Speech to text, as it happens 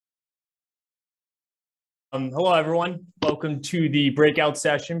Hello, everyone. Welcome to the breakout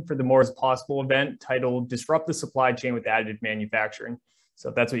session for the More is Possible event titled Disrupt the Supply Chain with Additive Manufacturing. So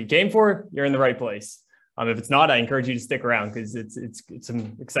if that's what you came for, you're in the right place. If it's not, I encourage you to stick around because it's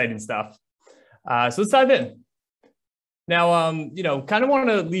some exciting stuff. So let's dive in. Now, kind of want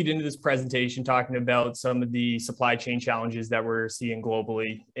to lead into this presentation talking about some of the supply chain challenges that we're seeing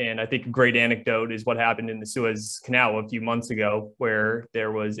globally. And I think a great anecdote is what happened in the Suez Canal a few months ago, where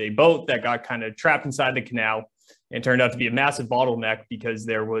there was a boat that got kind of trapped inside the canal and turned out to be a massive bottleneck because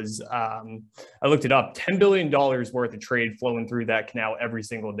there was, I looked it up, $10 billion worth of trade flowing through that canal every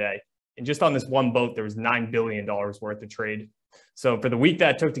single day. And just on this one boat, there was $9 billion worth of trade. So for the week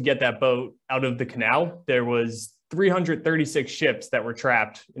that took to get that boat out of the canal, there was 336 ships that were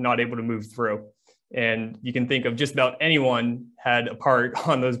trapped and not able to move through. And you can think of just about anyone had a part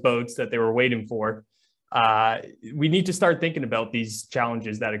on those boats that they were waiting for. We need to start thinking about these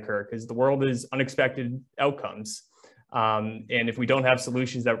challenges that occur because the world is unexpected outcomes. And if we don't have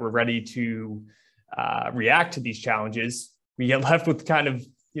solutions that we're ready to react to these challenges, we get left with kind of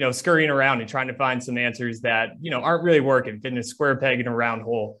scurrying around and trying to find some answers that, aren't really working, fitting a square peg in a round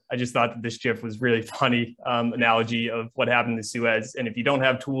hole. I just thought that this GIF was really funny analogy of what happened in Suez. And if you don't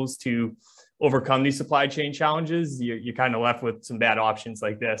have tools to overcome these supply chain challenges, you're kind of left with some bad options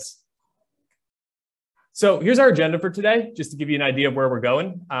like this. So here's our agenda for today, just to give you an idea of where we're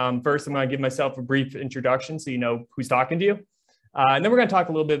going. First, I'm going to give myself a brief introduction so you know who's talking to you. And then we're going to talk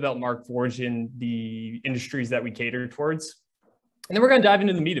a little bit about Markforged and the industries that we cater towards. And then we're going to dive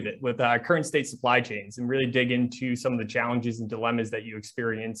into the meat of it with current state supply chains and really dig into some of the challenges and dilemmas that you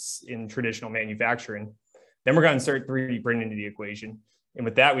experience in traditional manufacturing. Then we're going to insert 3D printing into the equation. And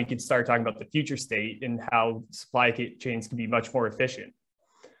with that, we could start talking about the future state and how supply chains can be much more efficient.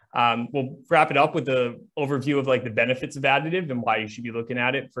 We'll wrap it up with the overview of the benefits of additive and why you should be looking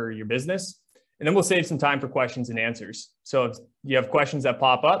at it for your business. And then we'll save some time for questions and answers. So if you have questions that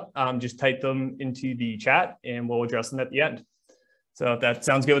pop up, just type them into the chat and we'll address them at the end. So if that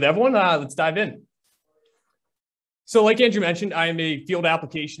sounds good with everyone, let's dive in. So like Andrew mentioned, I'm a field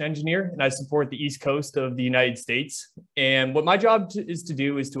application engineer and I support the East Coast of the United States. And what my job is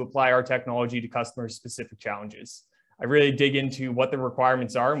to apply our technology to customers' specific challenges. I really dig into what the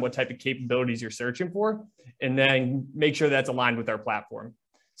requirements are and what type of capabilities you're searching for, and then make sure that's aligned with our platform.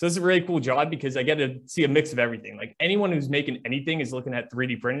 So this is a really cool job because I get to see a mix of everything. Like anyone who's making anything is looking at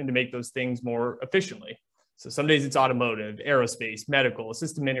 3D printing to make those things more efficiently. So some days it's automotive, aerospace, medical,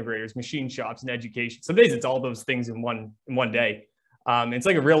 system integrators, machine shops, and education. Some days it's all those things in one day. It's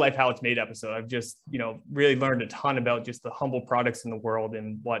like a real life How It's Made episode. I've just, really learned a ton about just the humble products in the world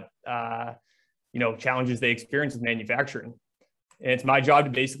and what, challenges they experience with manufacturing. And it's my job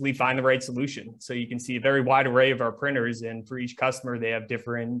to basically find the right solution. So you can see a very wide array of our printers, and for each customer, they have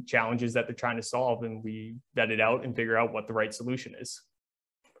different challenges that they're trying to solve, and we vet it out and figure out what the right solution is.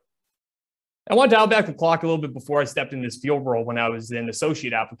 I want to dial back the clock a little bit before I stepped in this field role when I was an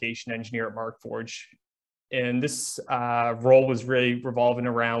associate application engineer at Markforged. And this role was really revolving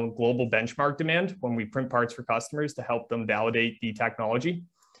around global benchmark demand when we print parts for customers to help them validate the technology.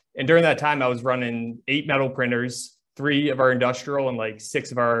 And during that time, I was running 8 metal printers, 3 of our industrial and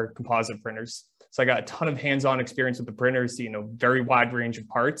 6 of our composite printers. So I got a ton of hands-on experience with the printers, seeing a very wide range of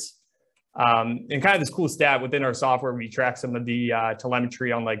parts. And kind of this cool stat within our software, we track some of the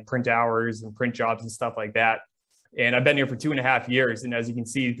telemetry on print hours and print jobs and stuff like that. And I've been here for 2.5 years. And as you can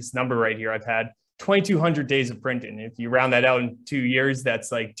see, this number right here, I've had 2,200 days of printing. If you round that out in 2 years, that's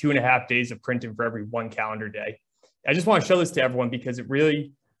 2.5 days of printing for every 1 calendar day. I just want to show this to everyone because it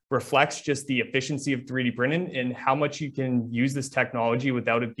really reflects just the efficiency of 3D printing and how much you can use this technology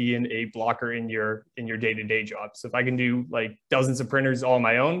without it being a blocker in your day-to-day job. So if I can do dozens of printers all on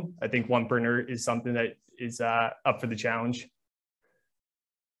my own, I think 1 printer is something that is up for the challenge.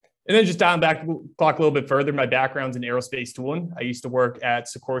 And then just dialing back the clock a little bit further, my background's in aerospace tooling. I used to work at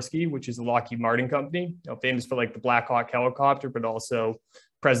Sikorsky, which is a Lockheed Martin company, famous for the Black Hawk helicopter, but also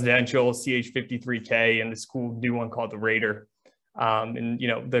presidential CH-53K and this cool new one called the Raider. And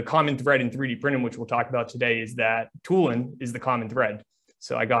the common thread in 3D printing, which we'll talk about today, is that tooling is the common thread.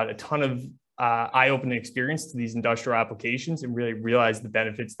 So I got a ton of eye-opening experience to these industrial applications and really realized the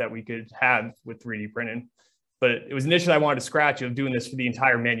benefits that we could have with 3D printing. But it was initially I wanted to scratch of doing this for the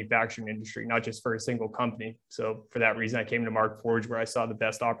entire manufacturing industry, not just for a single company. So for that reason, I came to Markforged, where I saw the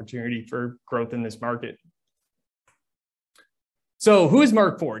best opportunity for growth in this market. So who is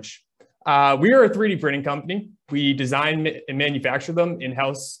Markforged? We are a 3D printing company. We design and manufacture them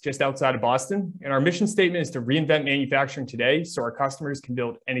in-house just outside of Boston. And our mission statement is to reinvent manufacturing today so our customers can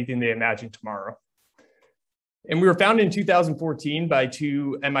build anything they imagine tomorrow. And we were founded in 2014 by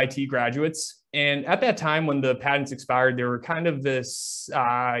 2 MIT graduates. And at that time, when the patents expired, there were kind of this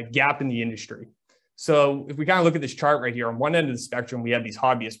gap in the industry. So if we kind of look at this chart right here, on one end of the spectrum, we have these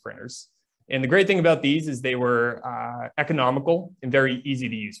hobbyist printers. And the great thing about these is they were economical and very easy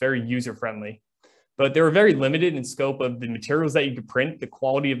to use, very user-friendly. But they were very limited in scope of the materials that you could print, the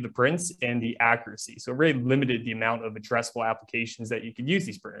quality of the prints, and the accuracy. So it really limited the amount of addressable applications that you could use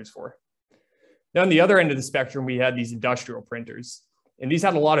these printers for. Now, on the other end of the spectrum, we had these industrial printers. And these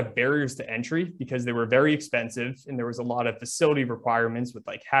had a lot of barriers to entry because they were very expensive, and there was a lot of facility requirements with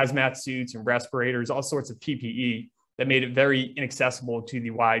like hazmat suits and respirators, all sorts of PPE that made it very inaccessible to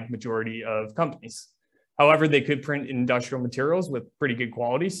the wide majority of companies. However, they could print industrial materials with pretty good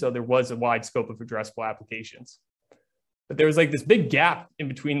quality, so there was a wide scope of addressable applications. But there was like this big gap in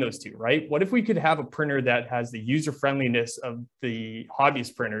between those two, right? What if we could have a printer that has the user-friendliness of the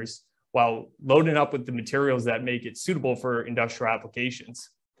hobbyist printers while loading up with the materials that make it suitable for industrial applications?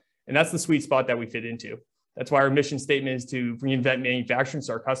 And that's the sweet spot that we fit into. That's why our mission statement is to reinvent manufacturing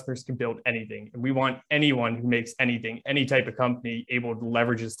so our customers can build anything. And we want anyone who makes anything, any type of company, able to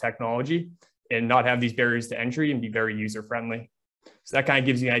leverage this technology and not have these barriers to entry and be very user-friendly. So that kind of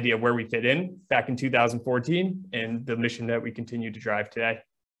gives you an idea of where we fit in back in 2014 and the mission that we continue to drive today.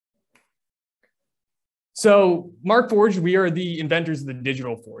 So Markforged, we are the inventors of the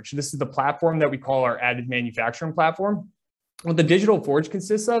Digital Forge. This is the platform that we call our additive manufacturing platform. What the Digital Forge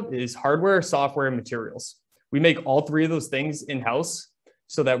consists of is hardware, software, and materials. We make all three of those things in-house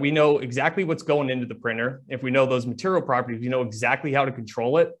so that we know exactly what's going into the printer. If we know those material properties, we know exactly how to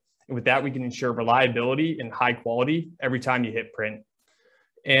control it. And with that, we can ensure reliability and high quality every time you hit print.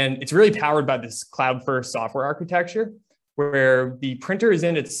 And it's really powered by this cloud-first software architecture where the printer is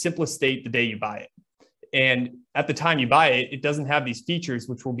in its simplest state the day you buy it. And at the time you buy it, it doesn't have these features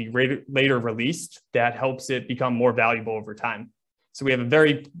which will be later released that helps it become more valuable over time. So we have a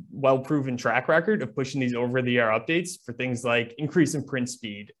very well-proven track record of pushing these over-the-air updates for things like increasing print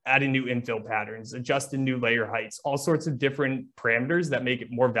speed, adding new infill patterns, adjusting new layer heights, all sorts of different parameters that make it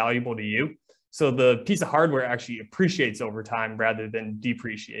more valuable to you. So the piece of hardware actually appreciates over time rather than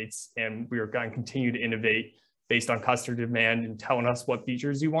depreciates. And we are going to continue to innovate based on customer demand and telling us what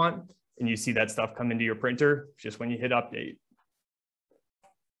features you want. And you see that stuff come into your printer just when you hit update.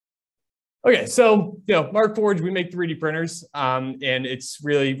 Okay, so Markforged, we make 3D printers, and it's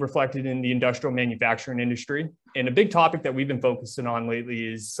really reflected in the industrial manufacturing industry. And a big topic that we've been focusing on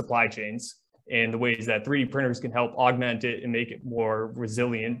lately is supply chains and the ways that 3D printers can help augment it and make it more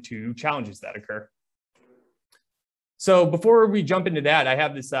resilient to challenges that occur. So before we jump into that, I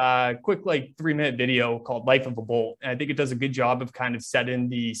have this quick 3-minute video called Life of a Bolt. And I think it does a good job of kind of setting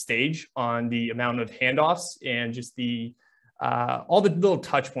the stage on the amount of handoffs and just the all the little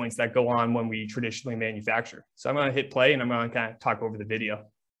touch points that go on when we traditionally manufacture. So I'm going to hit play and I'm going to kind of talk over the video.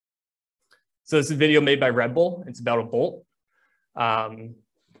 So this is a video made by Red Bull. It's about a bolt.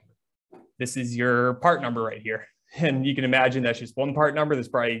 This is your part number right here. And you can imagine that's just one part number. There's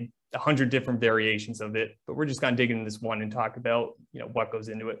probably 100 different variations of it, but we're just going to dig into this one and talk about what goes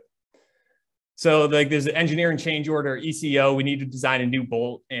into it. So there's an engineering change order, ECO. We need to design a new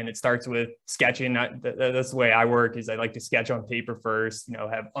bolt, and it starts with sketching. That's the way I work. Is I like to sketch on paper first.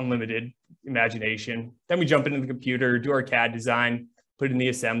 Have unlimited imagination. Then we jump into the computer, do our CAD design, put it in the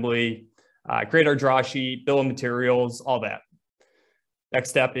assembly, create our draw sheet, bill of materials, all that. Next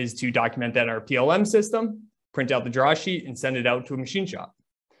step is to document that in our PLM system, print out the draw sheet, and send it out to a machine shop.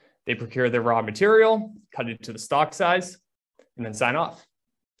 They procure their raw material, cut it to the stock size, and then sign off.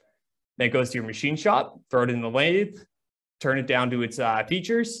 Then it goes to your machine shop, throw it in the lathe, turn it down to its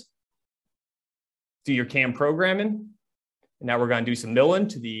features, do your CAM programming. And now we're going to do some milling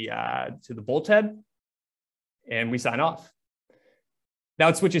to the bolt head, and we sign off. Now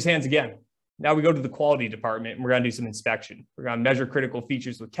it switches hands again. Now we go to the quality department and we're going to do some inspection. We're going to measure critical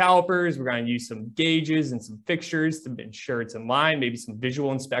features with calipers. We're going to use some gauges and some fixtures to ensure it's in line, maybe some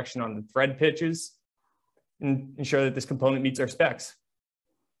visual inspection on the thread pitches, and ensure that this component meets our specs.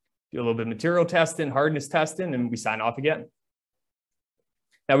 Do a little bit of material testing, hardness testing, and we sign off again.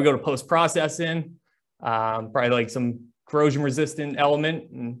 Now we go to post-processing, probably some corrosion resistant element,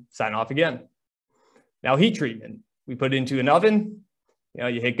 and sign off again. Now heat treatment. We put it into an oven.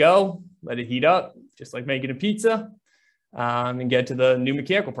 You hit go, let it heat up, just like making a pizza, and get to the new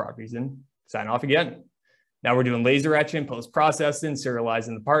mechanical properties and sign off again. Now we're doing laser etching, post-processing,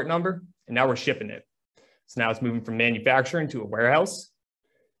 serializing the part number, and now we're shipping it. So now it's moving from manufacturing to a warehouse.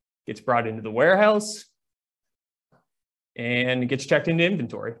 Gets brought into the warehouse and it gets checked into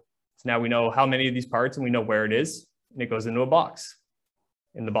inventory. So now we know how many of these parts and we know where it is, and it goes into a box.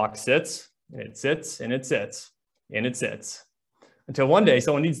 And the box sits, and it sits, and it sits, and it sits. until one day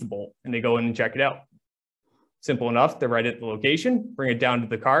someone needs the bolt and they go in and check it out. Simple enough. They're right at the location, bring it down to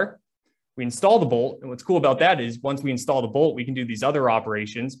the car. We install the bolt. And what's cool about that is once we install the bolt, we can do these other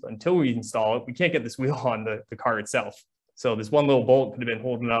operations. But until we install it, we can't get this wheel on the car itself. So this one little bolt could have been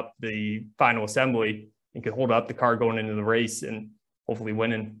holding up the final assembly and could hold up the car going into the race and hopefully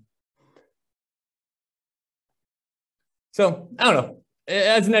winning. So I don't know.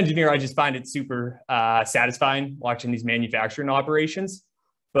 As an engineer, I just find it super satisfying watching these manufacturing operations.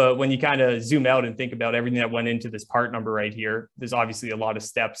 But when you kind of zoom out and think about everything that went into this part number right here, there's obviously a lot of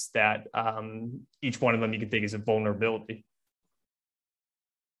steps that each one of them you can think is a vulnerability.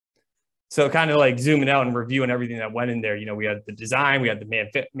 So kind of like zooming out and reviewing everything that went in there, you know, we had the design, we had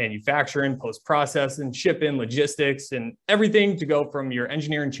the manufacturing, post-processing, shipping, logistics, and everything to go from your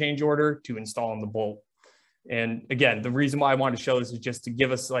engineering change order to installing the bolt. And again, the reason why I wanted to show this is just to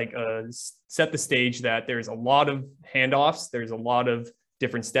give us like set the stage that there's a lot of handoffs, there's a lot of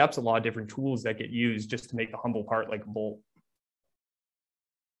different steps, a lot of different tools that get used just to make a humble part like a bolt.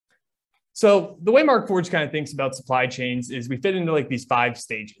 So the way Markforged kind of thinks about supply chains is we fit into like these 5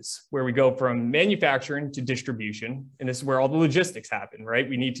 stages where we go from manufacturing to distribution. And this is where all the logistics happen, right?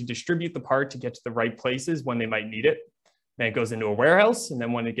 We need to distribute the part to get to the right places when they might need it. Then it goes into a warehouse. And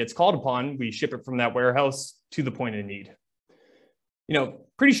then when it gets called upon, we ship it from that warehouse to the point of need. You know,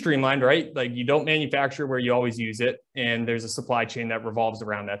 pretty streamlined, right? Like you don't manufacture where you always use it. And there's a supply chain that revolves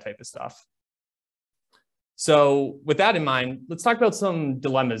around that type of stuff. So with that in mind, let's talk about some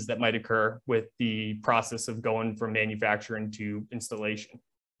dilemmas that might occur with the process of going from manufacturing to installation.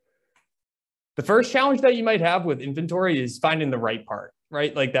 The first challenge that you might have with inventory is finding the right part,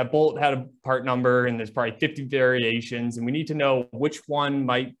 right? Like that bolt had a part number and there's probably 50 variations, and we need to know which one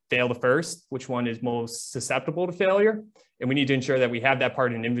might fail the first, which one is most susceptible to failure. And we need to ensure that we have that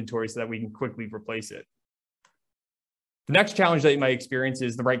part in inventory so that we can quickly replace it. The next challenge that you might experience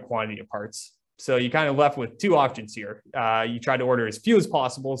is the right quantity of parts. So you kind of left with 2 options here. You try to order as few as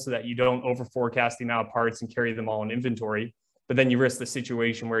possible so that you don't over forecast the amount of parts and carry them all in inventory, but then you risk the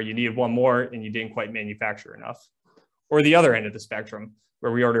situation where you needed one more and you didn't quite manufacture enough. Or the other end of the spectrum,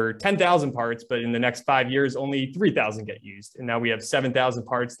 where we order 10,000 parts, but in the next 5 years, only 3,000 get used. And now we have 7,000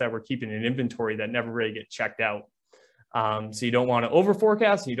 parts that we're keeping in inventory that never really get checked out. So you don't want to over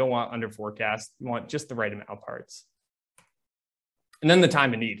forecast and you don't want under forecast. You want just the right amount of parts. And then the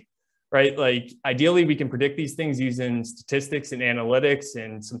time of need. Right? Like ideally we can predict these things using statistics and analytics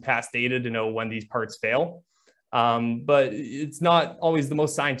and some past data to know when these parts fail. But it's not always the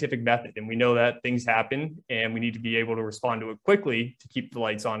most scientific method. And we know that things happen and we need to be able to respond to it quickly to keep the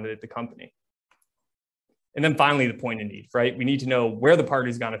lights on at the company. And then finally, the point of need, right? We need to know where the part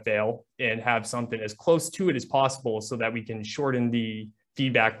is going to fail and have something as close to it as possible so that we can shorten the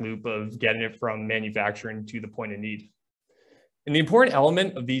feedback loop of getting it from manufacturing to the point of need. And the important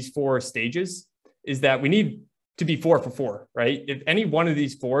element of these 4 stages is that we need to be 4 for 4, right? If any one of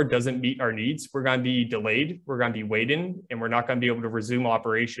these 4 doesn't meet our needs, we're going to be delayed, we're going to be waiting, and we're not going to be able to resume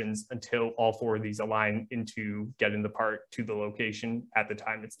operations until all 4 of these align into getting the part to the location at the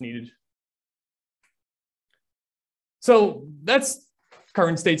time it's needed. So that's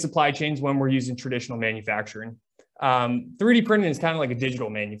current state supply chains when we're using traditional manufacturing. 3D printing is kind of like a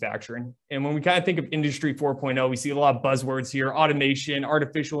digital manufacturing. And when we kind of think of industry 4.0, we see a lot of buzzwords here: automation,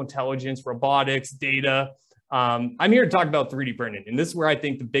 artificial intelligence, robotics, data. I'm here to talk about 3D printing. And this is where I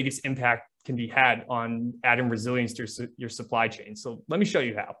think the biggest impact can be had on adding resilience to your supply chain. So let me show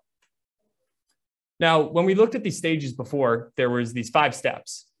you how. Now, when we looked at these stages before, there was these 5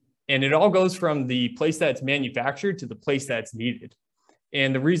 steps. And it all goes from the place that it's manufactured to the place that it's needed.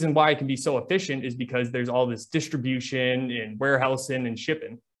 And the reason why it can be so efficient is because there's all this distribution and warehousing and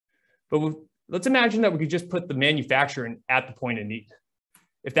shipping. But let's imagine that we could just put the manufacturing at the point of need.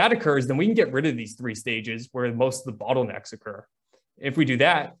 If that occurs, then we can get rid of these 3 stages where most of the bottlenecks occur. If we do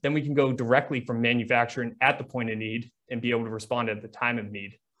that, then we can go directly from manufacturing at the point of need and be able to respond at the time of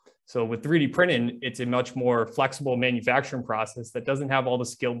need. So with 3D printing, it's a much more flexible manufacturing process that doesn't have all the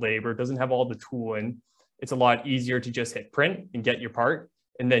skilled labor, doesn't have all the tooling. It's a lot easier to just hit print and get your part.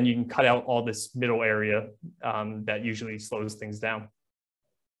 And then you can cut out all this middle area that usually slows things down.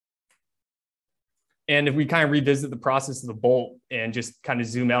 And if we kind of revisit the process of the bolt and just kind of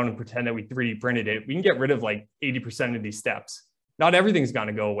zoom out and pretend that we 3D printed it, we can get rid of like 80% of these steps. Not everything's going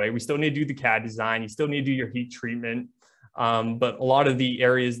to go away. We still need to do the CAD design. You still need to do your heat treatment. But a lot of the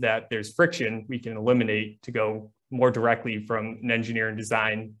areas that there's friction, we can eliminate to go more directly from an engineering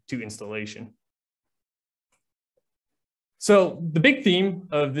design to installation. So the big theme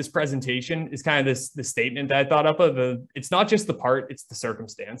of this presentation is kind of this statement that I thought up of, it's not just the part, it's the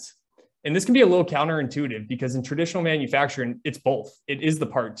circumstance. And this can be a little counterintuitive because in traditional manufacturing, it's both. It is the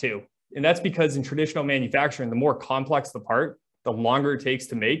part too. And that's because in traditional manufacturing, the more complex the part, the longer it takes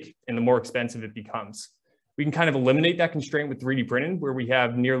to make and the more expensive it becomes. We can kind of eliminate that constraint with 3D printing where we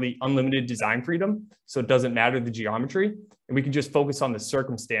have nearly unlimited design freedom. So it doesn't matter the geometry. And we can just focus on the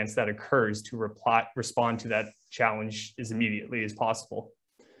circumstance that occurs to respond to that challenge as immediately as possible.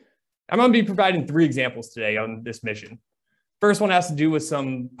 I'm going to be providing 3 examples today on this mission. First one has to do with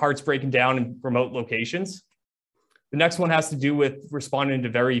some parts breaking down in remote locations. The next one has to do with responding to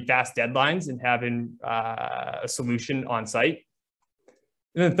very fast deadlines and having a solution on site.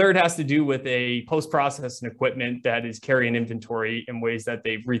 And the third has to do with a post-process and equipment that is carrying inventory in ways that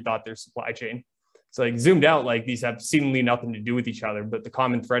they've rethought their supply chain. So like zoomed out, like these have seemingly nothing to do with each other, but the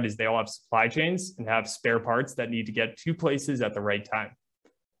common thread is they all have supply chains and have spare parts that need to get to places at the right time.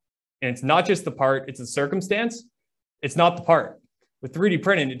 And it's not just the part, it's a circumstance. It's not the part. With 3D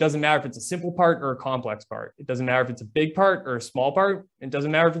printing, it doesn't matter if it's a simple part or a complex part. It doesn't matter if it's a big part or a small part. It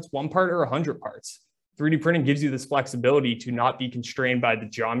doesn't matter if it's 1 part or 100 parts. 3D printing gives you this flexibility to not be constrained by the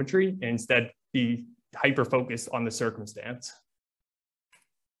geometry and instead be hyper-focused on the circumstance.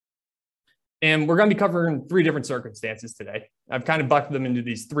 And we're going to be covering 3 different circumstances today. I've kind of bucketed them into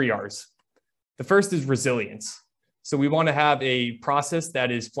these 3 R's. The first is resilience. So we want to have a process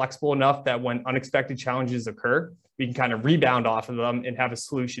that is flexible enough that when unexpected challenges occur, we can kind of rebound off of them and have a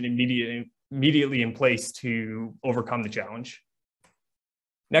solution immediately in place to overcome the challenge.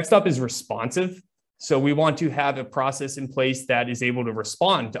 Next up is responsive. So we want to have a process in place that is able to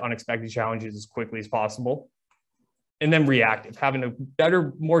respond to unexpected challenges as quickly as possible. And then reactive, having a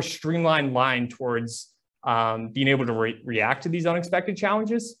better, more streamlined line towards being able to react to these unexpected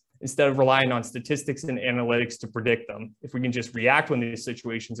challenges instead of relying on statistics and analytics to predict them. If we can just react when these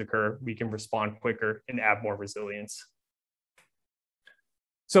situations occur, we can respond quicker and add more resilience.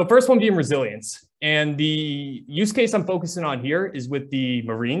 So first one being resilience. And the use case I'm focusing on here is with the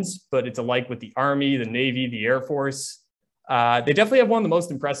Marines, but it's alike with the Army, the Navy, the Air Force. They definitely have one of the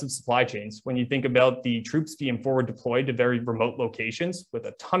most impressive supply chains when you think about the troops being forward deployed to very remote locations with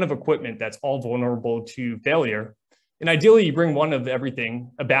a ton of equipment that's all vulnerable to failure. And ideally, you bring one of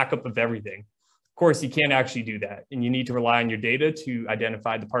everything, a backup of everything. Of course, you can't actually do that. And you need to rely on your data to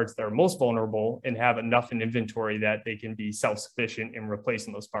identify the parts that are most vulnerable and have enough in inventory that they can be self-sufficient in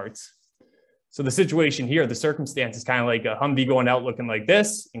replacing those parts. So the situation here, the circumstance is kind of like a Humvee going out looking like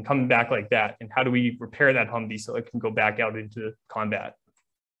this and coming back like that. And how do we repair that Humvee so it can go back out into combat?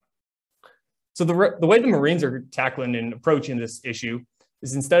 So the way the Marines are tackling and approaching this issue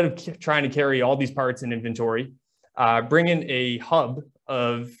is instead of trying to carry all these parts in inventory, bring in a hub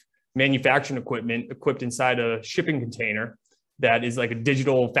of manufacturing equipment equipped inside a shipping container that is like a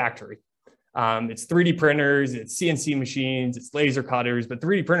digital factory. It's 3D printers, it's CNC machines, it's laser cutters, but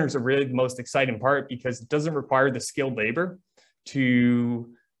 3D printers are really the most exciting part because it doesn't require the skilled labor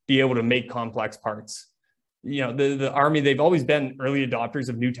to be able to make complex parts. You know, the Army, they've always been early adopters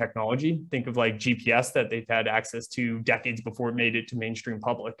of new technology. Think of like GPS that they've had access to decades before it made it to mainstream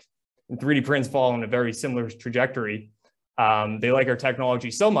public. And 3D prints fall on a very similar trajectory. They like our technology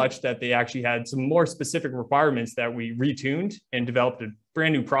so much that they actually had some more specific requirements that we retuned and developed a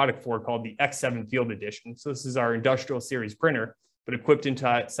brand new product for called the X7 Field Edition. So this is our industrial series printer, but equipped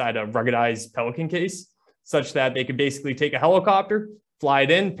inside a ruggedized Pelican case, such that they could basically take a helicopter, fly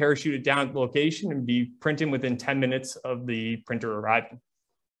it in, parachute it down at the location, and be printing within 10 minutes of the printer arriving.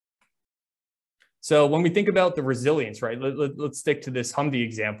 So when we think about the resilience, right, let's stick to this Humvee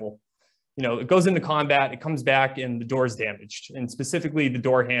example. You know, it goes into combat, it comes back and the door is damaged. And specifically the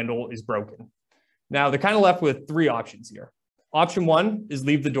door handle is broken. Now they're kind of left with 3 options here. Option 1 is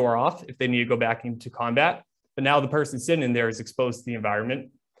leave the door off if they need to go back into combat, but now the person sitting in there is exposed to the environment.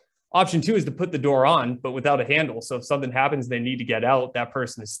 Option 2 is to put the door on, but without a handle. So if something happens, they need to get out, that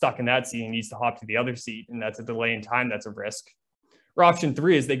person is stuck in that seat and needs to hop to the other seat. And that's a delay in time, that's a risk. Or option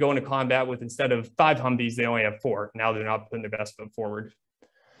 3 is they go into combat with, instead of 5 Humvees, they only have 4. Now they're not putting their best foot forward.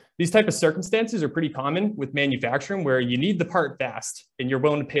 These type of circumstances are pretty common with manufacturing where you need the part fast and you're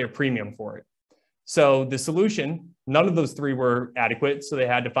willing to pay a premium for it. So the solution, none of those 3 were adequate, so they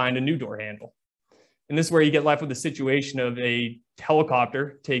had to find a new door handle. And this is where you get left with a situation of a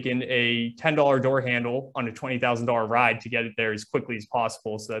helicopter taking a $10 door handle on a $20,000 ride to get it there as quickly as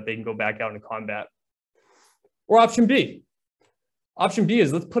possible so that they can go back out into combat. Or option B. Option B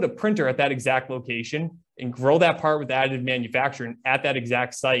is let's put a printer at that exact location and grow that part with additive manufacturing at that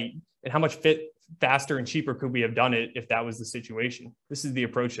exact site. And how much faster and cheaper could we have done it if that was the situation? This is the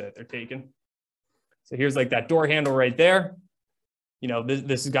approach that they're taking. So here's like that door handle right there. You know,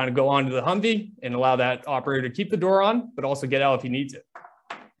 this is going to go onto the Humvee and allow that operator to keep the door on, but also get out if he needs it.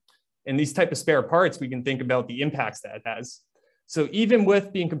 And these type of spare parts, we can think about the impacts that it has. So even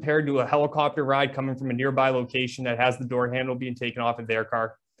with being compared to a helicopter ride coming from a nearby location that has the door handle being taken off of their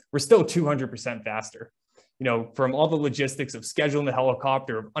car, we're still 200% faster. You know, from all the logistics of scheduling the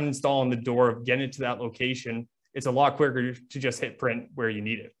helicopter, of uninstalling the door, of getting it to that location, it's a lot quicker to just hit print where you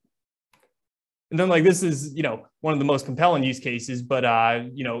need it. And then like this is, you know, one of the most compelling use cases, but,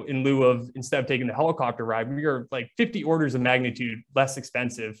 you know, in lieu of, instead of taking the helicopter ride, we are like 50 orders of magnitude less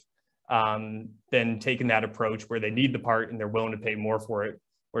expensive than taking that approach where they need the part and they're willing to pay more for it.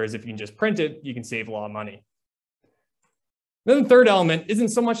 Whereas if you can just print it, you can save a lot of money. Then the third element isn't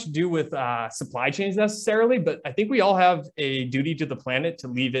so much to do with supply chains necessarily, but I think we all have a duty to the planet to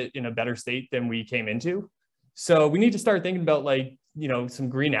leave it in a better state than we came into. So we need to start thinking about like, you know, some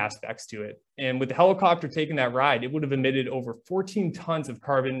green aspects to it. And with the helicopter taking that ride, it would have emitted over 14 tons of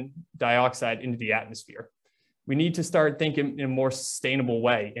carbon dioxide into the atmosphere. We need to start thinking in a more sustainable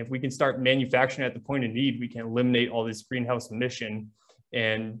way. If we can start manufacturing at the point of need, we can eliminate all this greenhouse emission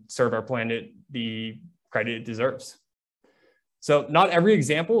and serve our planet the credit it deserves. So not every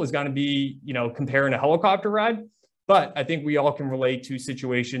example is going to be, you know, comparing a helicopter ride, but I think we all can relate to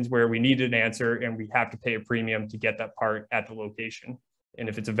situations where we need an answer and we have to pay a premium to get that part at the location. And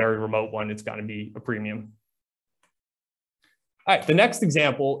if it's a very remote one, it's going to be a premium. All right, the next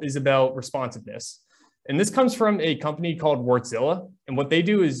example is about responsiveness. And this comes from a company called Wärtsilä. And what they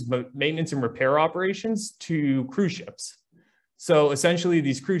do is maintenance and repair operations to cruise ships. So essentially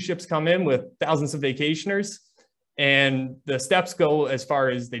these cruise ships come in with thousands of vacationers, and the steps go as far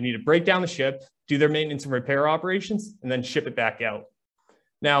as they need to break down the ship, do their maintenance and repair operations, and then ship it back out.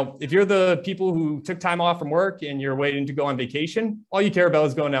 Now, if you're the people who took time off from work and you're waiting to go on vacation, all you care about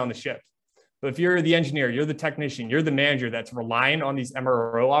is going down the ship. But if you're the engineer, you're the technician, you're the manager that's relying on these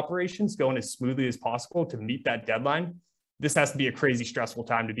MRO operations going as smoothly as possible to meet that deadline, this has to be a crazy stressful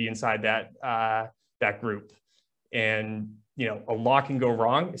time to be inside that group. And you know, a lot can go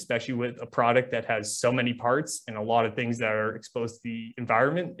wrong, especially with a product that has so many parts and a lot of things that are exposed to the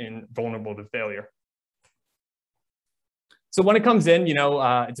environment and vulnerable to failure. So when it comes in, you know,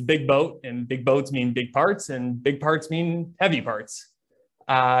 it's a big boat, and big boats mean big parts, and big parts mean heavy parts.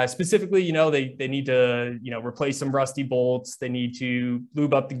 Specifically, you know, they need to, you know, replace some rusty bolts. They need to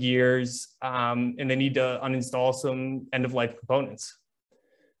lube up the gears, and they need to uninstall some end-of-life components.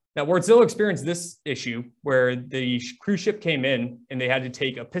 Now, Wärtsilä experienced this issue where the cruise ship came in and they had to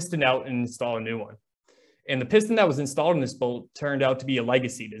take a piston out and install a new one. And the piston that was installed in this boat turned out to be a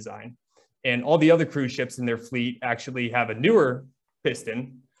legacy design. And all the other cruise ships in their fleet actually have a newer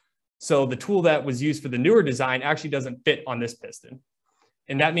piston. So the tool that was used for the newer design actually doesn't fit on this piston.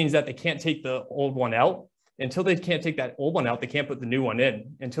 And that means that they can't take the old one out. Until they can't take that old one out, they can't put the new one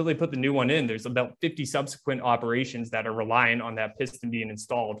in. Until they put the new one in, there's about 50 subsequent operations that are relying on that piston being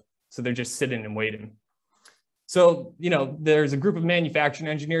installed. So they're just sitting and waiting. So, you know, there's a group of manufacturing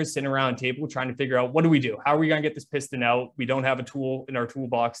engineers sitting around a table trying to figure out, what do we do? How are we going to get this piston out? We don't have a tool in our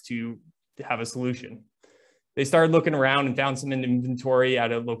toolbox to have a solution. They started looking around and found some inventory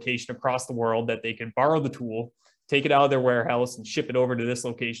at a location across the world that they could borrow the tool, take it out of their warehouse and ship it over to this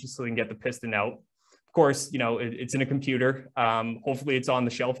location so they can get the piston out. Of course, you know, it's in a computer. Hopefully it's on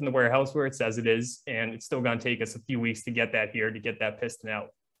the shelf in the warehouse where it says it is, and it's still going to take us a few weeks to get that here, to get that piston out.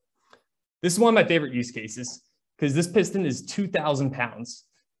 This is one of my favorite use cases because this piston is 2,000 pounds.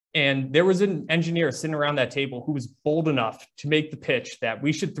 And there was an engineer sitting around that table who was bold enough to make the pitch that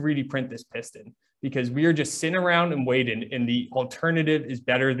we should 3D print this piston because we are just sitting around and waiting, and the alternative is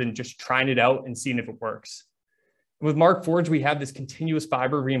better than just trying it out and seeing if it works. With Markforged, we have this continuous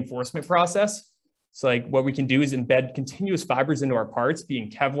fiber reinforcement process. So like what we can do is embed continuous fibers into our parts,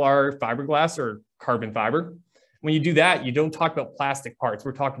 being Kevlar, fiberglass, or carbon fiber. When you do that, you don't talk about plastic parts.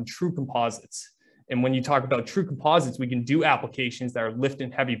 We're talking true composites. And when you talk about true composites, we can do applications that are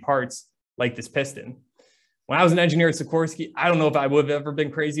lifting heavy parts like this piston. When I was an engineer at Sikorsky, I don't know if I would have ever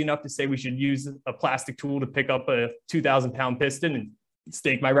been crazy enough to say we should use a plastic tool to pick up a 2,000-pound piston and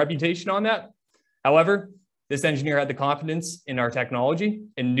stake my reputation on that. However, this engineer had the confidence in our technology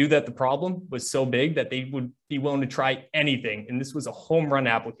and knew that the problem was so big that they would be willing to try anything. And this was a home run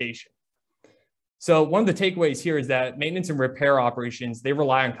application. So one of the takeaways here is that maintenance and repair operations, they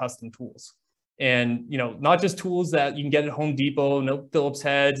rely on custom tools. And, you know, not just tools that you can get at Home Depot, no Phillips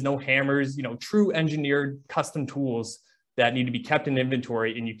heads, no hammers, you know, true engineered custom tools that need to be kept in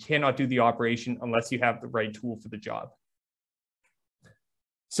inventory. And you cannot do the operation unless you have the right tool for the job.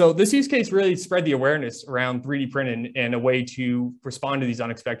 So this use case really spread the awareness around 3D printing and a way to respond to these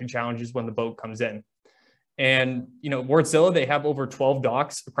unexpected challenges when the boat comes in. And, you know, Wärtsilä, they have over 12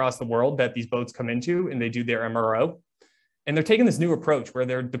 docks across the world that these boats come into, and they do their MRO. And they're taking this new approach where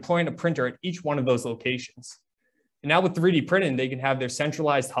they're deploying a printer at each one of those locations. And now with 3D printing, they can have their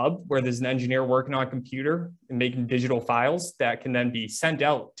centralized hub where there's an engineer working on a computer and making digital files that can then be sent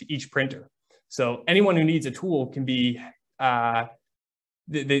out to each printer. So anyone who needs a tool can be,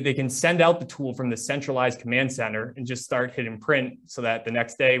 they can send out the tool from the centralized command center and just start hitting print so that the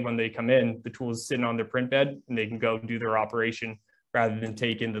next day when they come in, the tool is sitting on their print bed and they can go do their operation rather than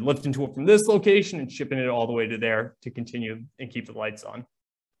taking the lifting tool from this location and shipping it all the way to there to continue and keep the lights on.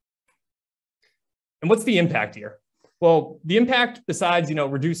 And what's the impact here? Well, the impact besides,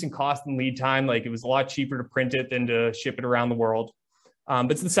 reducing cost and lead time, like it was a lot cheaper to print it than to ship it around the world.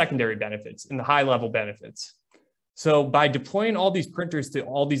 But it's the secondary benefits and the high level benefits. So by deploying all these printers to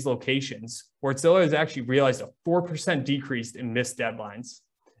all these locations, Wärtsilä has actually realized a 4% decrease in missed deadlines.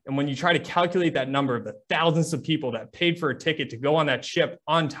 And when you try to calculate that number of the thousands of people that paid for a ticket to go on that ship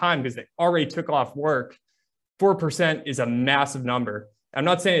on time because they already took off work, 4% is a massive number. I'm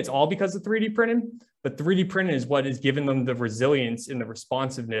not saying it's all because of 3D printing, but 3D printing is what has given them the resilience and the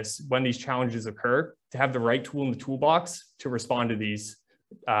responsiveness when these challenges occur to have the right tool in the toolbox to respond to these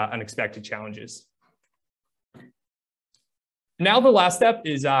unexpected challenges. Now the last step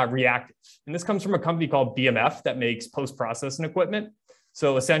is reactive. And this comes from a company called BMF that makes post-processing equipment.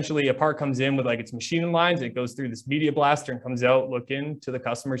 So essentially a part comes in with like its machining lines, it goes through this media blaster and comes out looking to the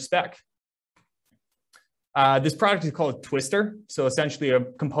customer's spec. This product is called a twister. So essentially a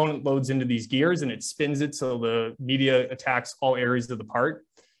component loads into these gears and it spins it so the media attacks all areas of the part.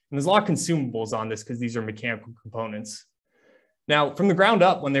 And there's a lot of consumables on this because these are mechanical components. Now, from the ground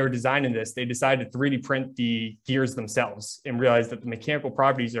up, when they were designing this, they decided to 3D print the gears themselves and realized that the mechanical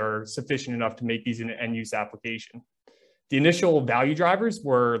properties are sufficient enough to make these an end-use application. The initial value drivers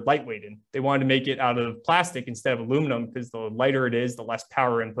were lightweighting. They wanted to make it out of plastic instead of aluminum because the lighter it is, the less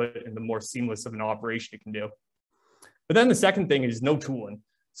power input and the more seamless of an operation it can do. But then the second thing is no tooling.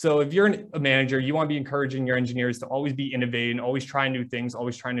 So if you're a manager, you want to be encouraging your engineers to always be innovating, always trying new things,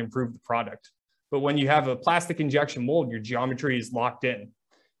 always trying to improve the product. But when you have a plastic injection mold, your geometry is locked in.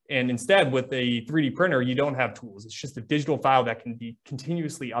 And instead, with a 3D printer, you don't have tools. It's just a digital file that can be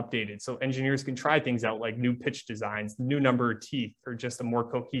continuously updated. So engineers can try things out like new pitch designs, new number of teeth, or just a more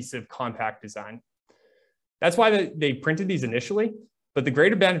cohesive, compact design. That's why they printed these initially, but the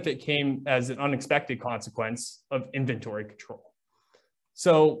greater benefit came as an unexpected consequence of inventory control.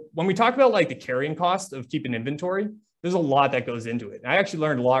 So when we talk about like the carrying cost of keeping inventory, there's a lot that goes into it. And I actually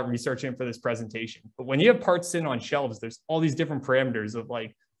learned a lot researching for this presentation. But when you have parts sitting on shelves, there's all these different parameters of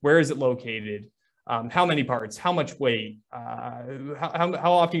like, where is it located? How many parts? How much weight? How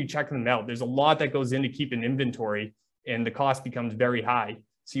often are you checking them out? There's a lot that goes into keeping inventory and the cost becomes very high.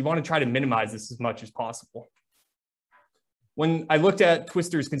 So you want to try to minimize this as much as possible. When I looked at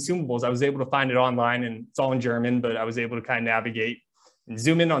Twister's consumables, I was able to find it online and it's all in German, but I was able to kind of navigate and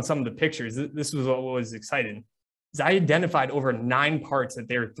zoom in on some of the pictures. This was what was exciting. I identified over 9 parts that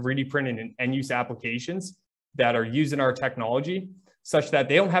they're 3D printing in end-use applications that are using our technology such that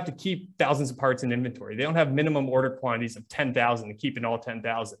they don't have to keep thousands of parts in inventory. They don't have minimum order quantities of 10,000 to keep in all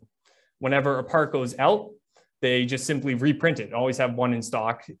 10,000. Whenever a part goes out, they just simply reprint it, always have one in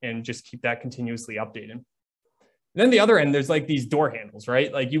stock and just keep that continuously updated. And then the other end, there's like these door handles,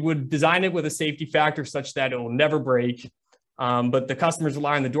 right? Like you would design it with a safety factor such that it will never break, but the customers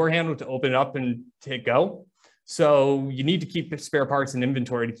rely on the door handle to open it up and to hit go. So you need to keep spare parts in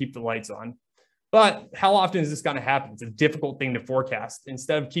inventory to keep the lights on. But how often is this going to happen? It's a difficult thing to forecast.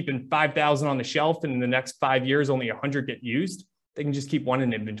 Instead of keeping 5,000 on the shelf and in the next 5 years, only 100 get used, they can just keep one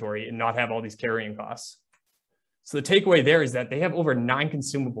in inventory and not have all these carrying costs. So the takeaway there is that they have over 9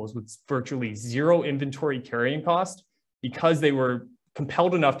 consumables with virtually 0 inventory carrying cost because they were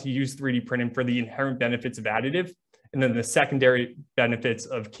compelled enough to use 3D printing for the inherent benefits of additive and then the secondary benefits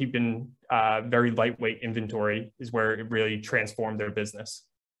of keeping very lightweight inventory is where it really transformed their business.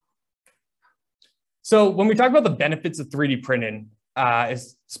 So when we talk about the benefits of 3D printing,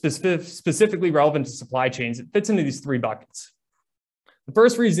 is specifically relevant to supply chains, it fits into these 3 buckets. The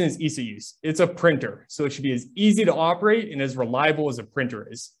first reason is ease of use. It's a printer, so it should be as easy to operate and as reliable as a printer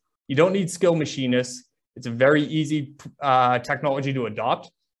is. You don't need skilled machinists. It's a very easy technology to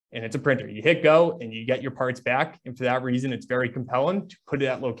adopt, and it's a printer. You hit go and you get your parts back, and for that reason, it's very compelling to put it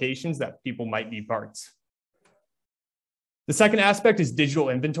at locations that people might need parts. The second aspect is digital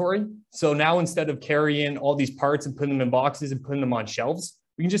inventory. So now instead of carrying all these parts and putting them in boxes and putting them on shelves,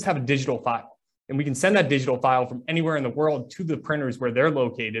 we can just have a digital file. And we can send that digital file from anywhere in the world to the printers where they're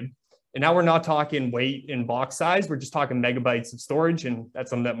located. And now we're not talking weight and box size, we're just talking megabytes of storage. And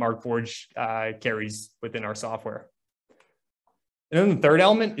that's something that Markforged carries within our software. And then the third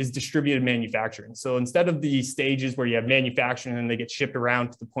element is distributed manufacturing. So instead of the stages where you have manufacturing and they get shipped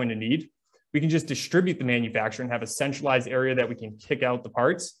around to the point of need, we can just distribute the manufacturing, have a centralized area that we can kick out the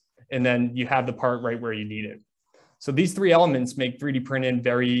parts, and then you have the part right where you need it. So these three elements make 3D printing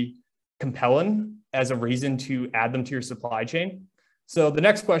very compelling as a reason to add them to your supply chain. So the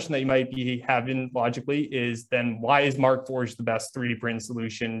next question that you might be having logically is then why is Markforged the best 3D printing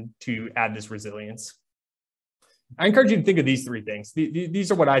solution to add this resilience? I encourage you to think of these three things.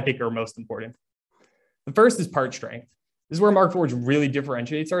 These are what I think are most important. The first is part strength. This is where Markforged really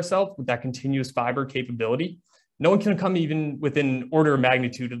differentiates ourselves with that continuous fiber capability. No one can come even within order of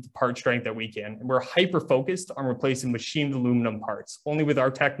magnitude of the part strength that we can. And we're hyper-focused on replacing machined aluminum parts. Only with our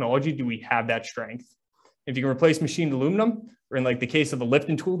technology do we have that strength. If you can replace machined aluminum, or in like the case of a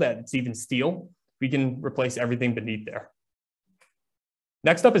lifting tool that it's even steel, we can replace everything beneath there.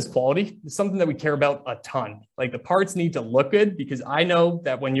 Next up is quality. It's something that we care about a ton. Like the parts need to look good because I know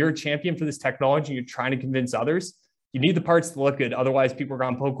that when you're a champion for this technology, you're trying to convince others, you need the parts to look good. Otherwise, people are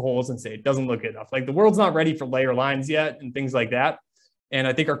going to poke holes and say it doesn't look good enough. Like the world's not ready for layer lines yet and things like that. And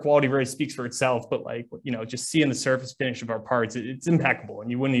I think our quality really speaks for itself. But like, you know, just seeing the surface finish of our parts, it's impeccable. And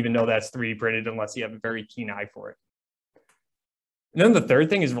you wouldn't even know that's 3D printed unless you have a very keen eye for it. And then the third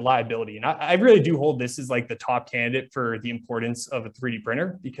thing is reliability. And I really do hold this as like the top candidate for the importance of a 3D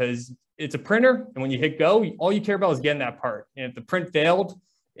printer because it's a printer. And when you hit go, all you care about is getting that part. And if the print failed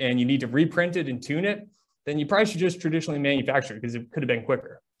and you need to reprint it and tune it, then you probably should just traditionally manufacture it because it could have been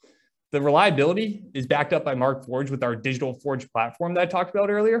quicker. The reliability is backed up by Markforged with our digital forge platform that I talked about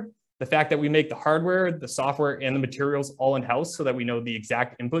earlier. The fact that we make the hardware, the software, and the materials all in-house so that we know the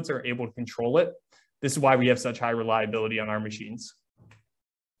exact inputs are able to control it. This is why we have such high reliability on our machines.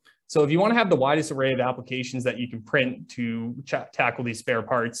 So if you want to have the widest array of applications that you can print to tackle these spare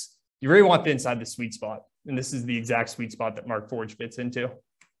parts, you really want the inside the sweet spot. And this is the exact sweet spot that Markforged fits into.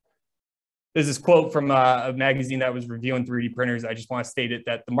 There's this quote from a magazine that was reviewing 3D printers. I just want to state it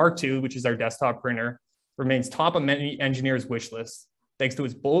that the Mark II, which is our desktop printer, remains top on many engineers' wish lists, thanks to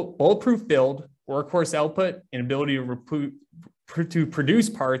its bulletproof build, workhorse output, and ability to produce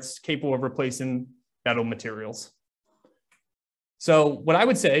parts capable of replacing metal materials. So what I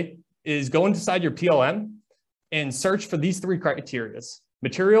would say is go inside your PLM and search for these three criteria.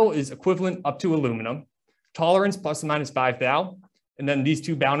 Material is equivalent up to aluminum, tolerance plus or minus 5 thou, and then these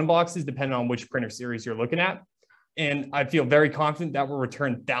two bounding boxes depending on which printer series you're looking at. And I feel very confident that will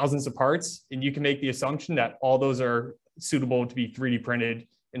return thousands of parts, and you can make the assumption that all those are suitable to be 3D printed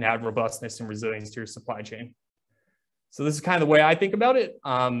and add robustness and resilience to your supply chain. So this is kind of the way I think about it.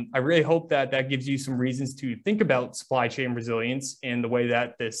 I really hope that that gives you some reasons to think about supply chain resilience and the way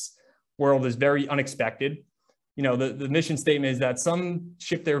that this world is very unexpected. You know, the mission statement is that some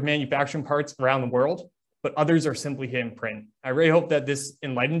ship their manufacturing parts around the world, but others are simply hit and print. I really hope that this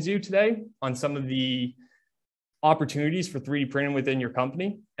enlightens you today on some of the opportunities for 3D printing within your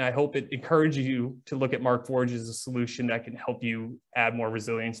company. And I hope it encourages you to look at Markforged as a solution that can help you add more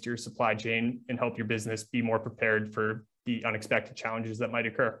resilience to your supply chain and help your business be more prepared for the unexpected challenges that might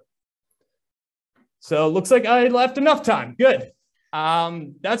occur. So it looks like I left enough time. Good.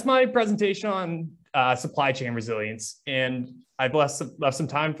 That's my presentation on supply chain resilience. And I've left some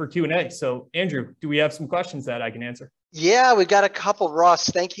time for Q&A. So Andrew, do we have some questions that I can answer? Yeah, we've got a couple. Ross,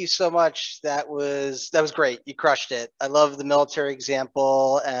 thank you so much. That was great. You crushed it. I love the military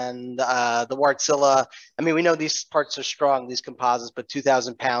example and the Wartzilla. I mean, we know these parts are strong, these composites, but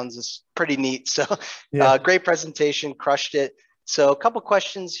 2,000 pounds is pretty neat. So yeah. Great presentation, crushed it. So a couple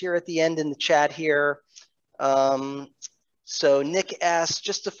questions here at the end in the chat here. So Nick asked,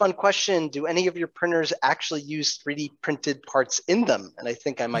 just a fun question, do any of your printers actually use 3D printed parts in them? And I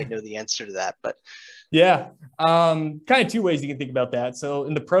think I might know the answer to that, but. Yeah, kind of two ways you can think about that. So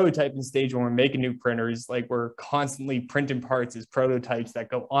in the prototyping stage, when we're making new printers, like we're constantly printing parts as prototypes that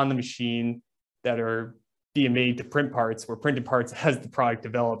go on the machine that are being made to print parts. We're printing parts as the product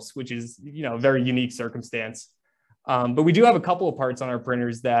develops, which is, you know, a very unique circumstance. But we do have a couple of parts on our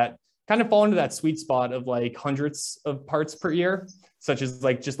printers that kind of fall into that sweet spot of like hundreds of parts per year, such as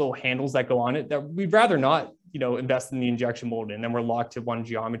like just little handles that go on it that we'd rather not, you know, invest in the injection molding, and then we're locked to one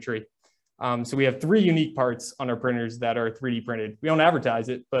geometry. So we have 3 unique parts on our printers that are 3D printed. We don't advertise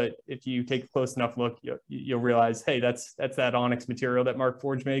it, but if you take a close enough look, you'll realize, hey, that's that onyx material that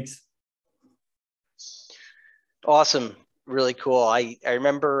Markforged makes. Awesome, really cool. I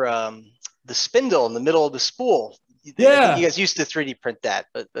remember the spindle in the middle of the spool. Yeah, I think you guys used to 3D print that,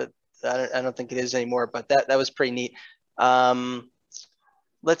 but I don't think it is anymore. But that was pretty neat.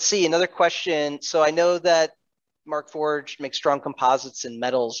 Let's see, another question. So I know that Markforged makes strong composites and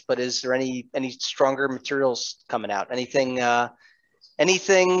metals, but is there any stronger materials coming out? Anything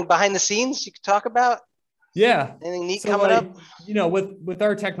Anything behind the scenes you could talk about? Yeah. Anything neat So coming like, up? you know, with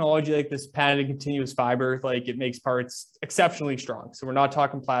our technology, like this patented continuous fiber, like it makes parts exceptionally strong. So we're not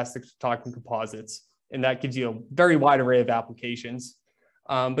talking plastics, we're talking composites, and that gives you a very wide array of applications.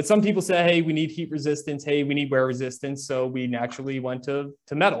 But some people say, hey, we need heat resistance. Hey, we need wear resistance. So we naturally went to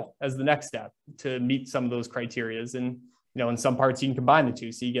metal as the next step to meet some of those criterias. And, you know, in some parts you can combine the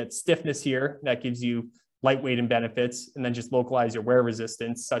two. So you get stiffness here that gives you lightweight and benefits, and then just localize your wear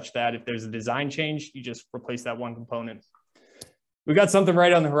resistance such that if there's a design change, you just replace that one component. We've got something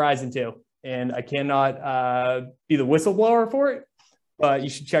right on the horizon too, and I cannot be the whistleblower for it, but you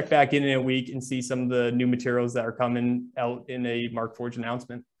should check back in a week and see some of the new materials that are coming out in a Markforged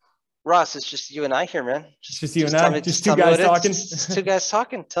announcement. Ross, it's just you and I here, man. Just you and I, just two guys talking. Just two guys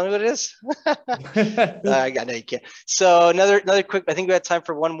talking. Tell me what it is. I know you can't. So another quick. I think we have time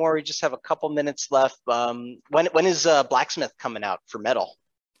for one more. We just have a couple minutes left. When is Blacksmith coming out for metal?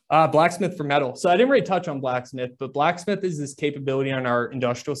 Blacksmith for metal. So I didn't really touch on Blacksmith, but Blacksmith is this capability on our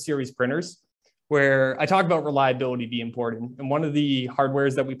industrial series printers where I talk about reliability being important. And one of the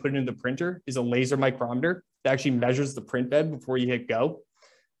hardwares that we put into the printer is a laser micrometer that actually measures the print bed before you hit go.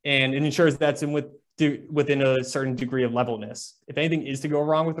 And it ensures that's within a certain degree of levelness. If anything is to go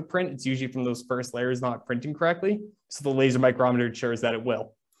wrong with the print, it's usually from those first layers not printing correctly. So the laser micrometer ensures that it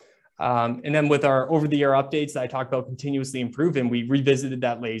will. And then with our over-the-air updates that I talked about continuously improving, we revisited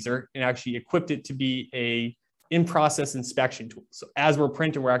that laser and actually equipped it to be a in-process inspection tool. So as we're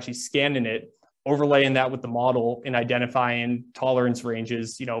printing, we're actually scanning it, overlaying that with the model and identifying tolerance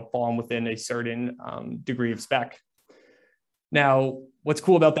ranges, you know, falling within a certain degree of spec. Now, what's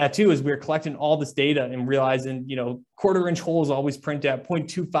cool about that too is we're collecting all this data and realizing, you know, 1/4 inch holes always print at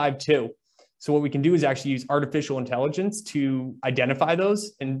 0.252. So what we can do is actually use artificial intelligence to identify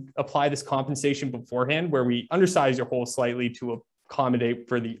those and apply this compensation beforehand, where we undersize your hole slightly to accommodate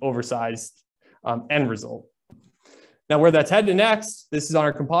for the oversized end result. Now, where that's headed next, this is on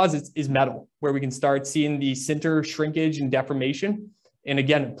our composites, is metal, where we can start seeing the sinter shrinkage and deformation. And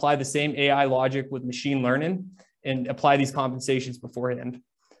again, apply the same AI logic with machine learning and apply these compensations beforehand.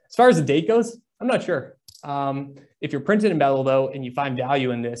 As far as the date goes, I'm not sure. If you're printing in metal though, and you find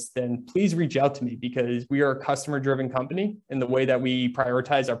value in this, then please reach out to me, because we are a customer-driven company, and the way that we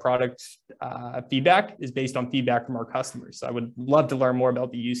prioritize our product feedback is based on feedback from our customers. So I would love to learn more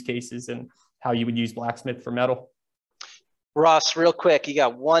about the use cases and how you would use Blacksmith for metal. Ross, real quick, you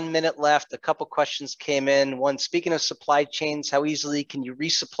got 1 minute left. A couple questions came in. One, speaking of supply chains, how easily can you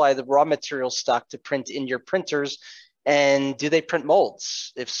resupply the raw material stock to print in your printers? And do they print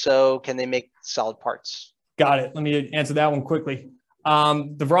molds? If so, can they make solid parts? Got it. Let me answer that one quickly.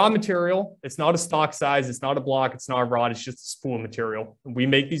 The raw material, it's not a stock size, it's not a block, it's not a rod, it's just a spool material. We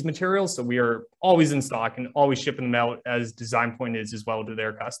make these materials, so we are always in stock and always shipping them out as DesignPoint is as well to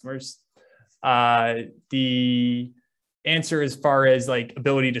their customers. The answer as far as like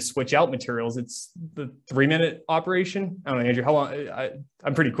ability to switch out materials, it's the 3-minute operation. I don't know, Andrew, how long?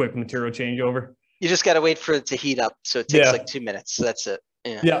 I'm pretty quick with material changeover. You just got to wait for it to heat up. So it takes like 2 minutes. So that's it.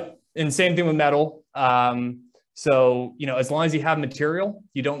 Yeah. And same thing with metal. So, you know, as long as you have material,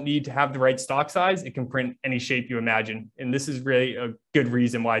 you don't need to have the right stock size. It can print any shape you imagine. And this is really a good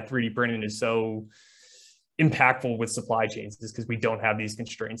reason why 3D printing is so impactful with supply chains, is because we don't have these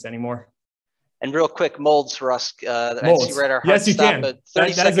constraints anymore. And real quick, molds for us. Molds. I see right our yes, you stop, can. But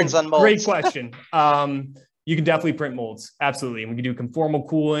 30 seconds on molds. Great question. You can definitely print molds. Absolutely. And we can do conformal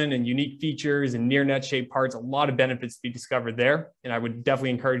cooling and unique features and near net shaped parts. A lot of benefits to be discovered there. And I would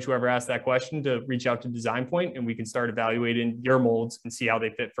definitely encourage whoever asked that question to reach out to DesignPoint, and we can start evaluating your molds and see how they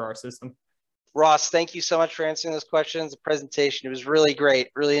fit for our system. Ross, thank you so much for answering those questions. The presentation, it was really great.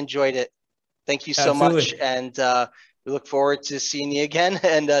 Really enjoyed it. Thank you so much. And we look forward to seeing you again.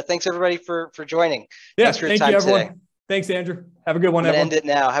 And thanks everybody for joining. Yeah, thanks for your time everyone. today. Thanks, Andrew. Have a good one, I'm gonna everyone. end it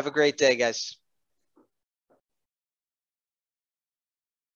now. Have a great day, guys.